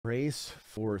Race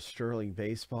for Sterling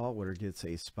Baseball. Winner gets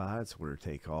a spot. It's winner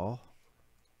take all.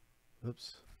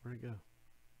 Oops. Where'd it go?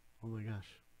 Oh my gosh.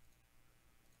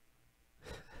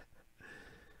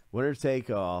 Winner take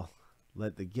all.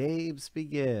 Let the games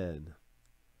begin.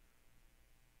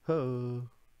 Ho.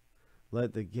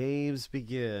 Let the games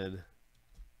begin.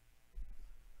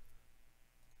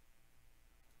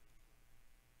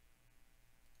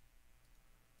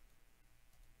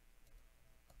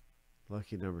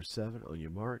 Lucky number 7 on your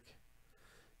mark.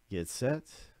 Get set.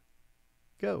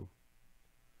 Go.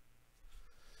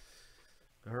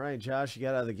 All right, Josh, you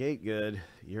got out of the gate good.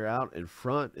 You're out in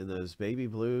front in those baby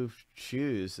blue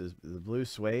shoes, the blue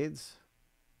suedes.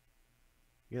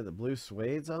 You got the blue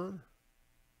suedes on?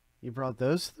 You brought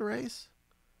those to the race?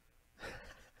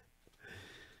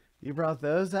 You brought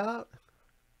those out?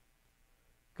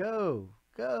 Go,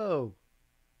 go.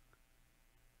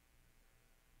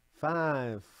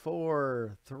 5,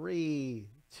 4, 3,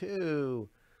 2,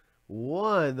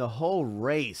 1. The whole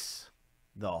race.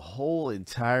 The whole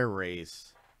entire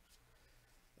race.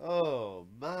 Oh,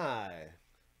 my.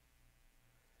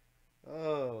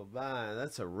 Oh, my.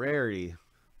 That's a rarity.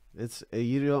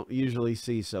 You don't usually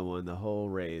see someone the whole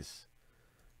race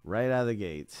right out of the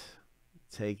gates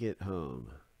take it home.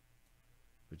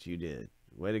 But you did.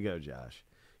 Way to go, Josh.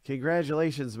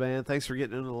 Congratulations, man. Thanks for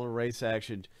getting into a little race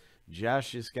action.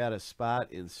 Josh just got a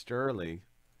spot in Sterling,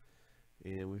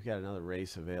 and we've got another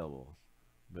race available.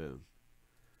 Boom.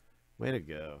 Way to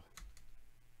go.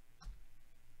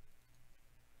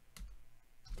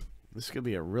 This could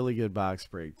be a really good box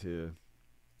break, too.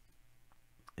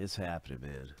 It's happening,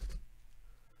 man.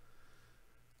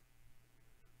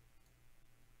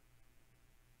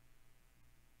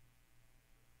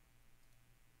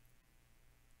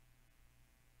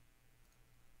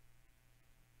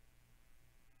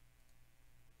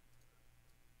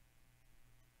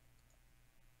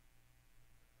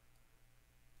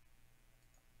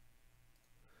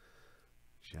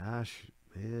 Josh,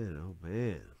 man, oh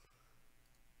man.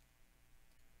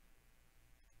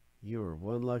 You are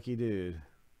one lucky dude.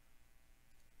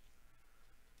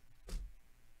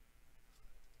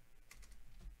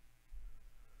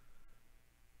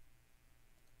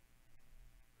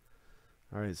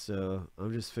 All right, so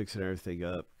I'm just fixing everything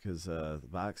up because the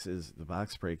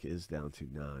box break is down to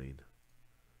 9.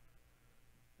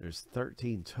 There's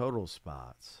 13 total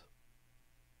spots.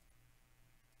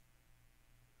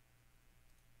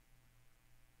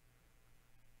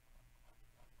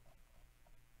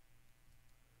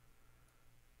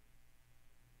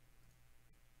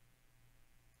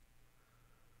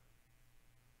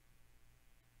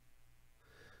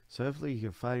 So hopefully you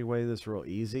can find your way to this real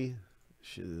easy.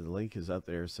 The link is up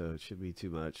there, so it should be too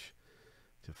much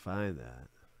to find that.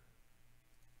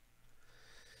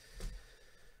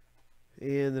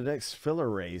 And the next filler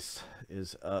race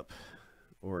is up,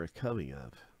 or coming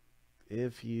up.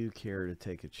 If you care to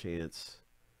take a chance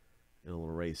in a little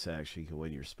race action, you can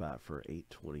win your spot for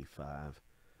 $8.25.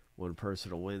 One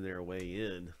person will win their way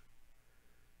in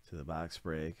to the box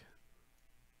break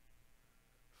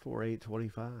for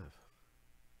 $8.25.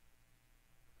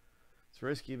 It's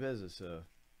risky business, so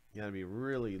you gotta be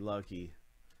really lucky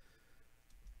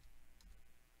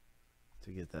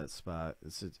to get that spot.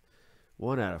 It's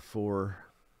 1 out of 4,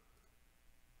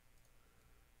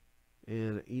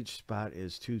 and each spot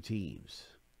is 2 teams.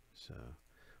 So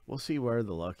we'll see where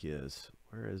the luck is.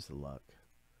 Where is the luck?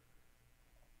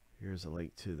 Here's a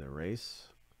link to the race.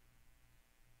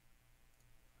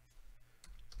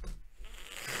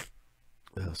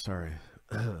 Oh, sorry.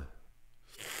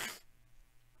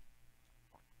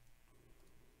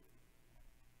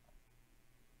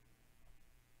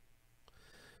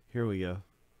 Here we go.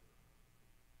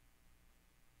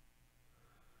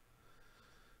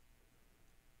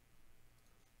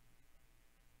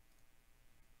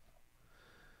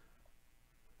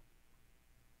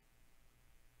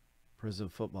 Prison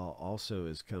football also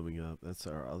is coming up. That's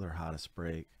our other hottest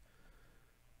break.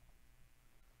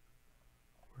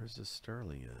 Where's the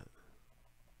Sterling at?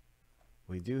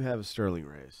 We do have a Sterling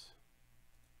race.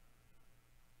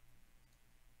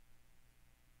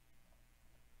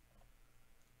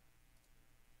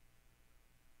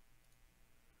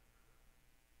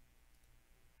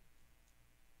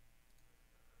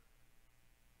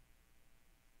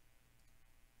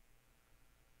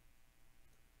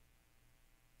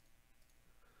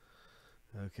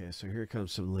 Okay, so here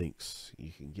comes some links.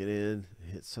 You can get in,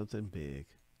 hit something big.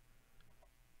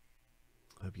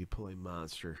 Hope you pull a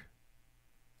monster.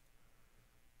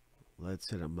 Let's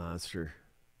hit a monster.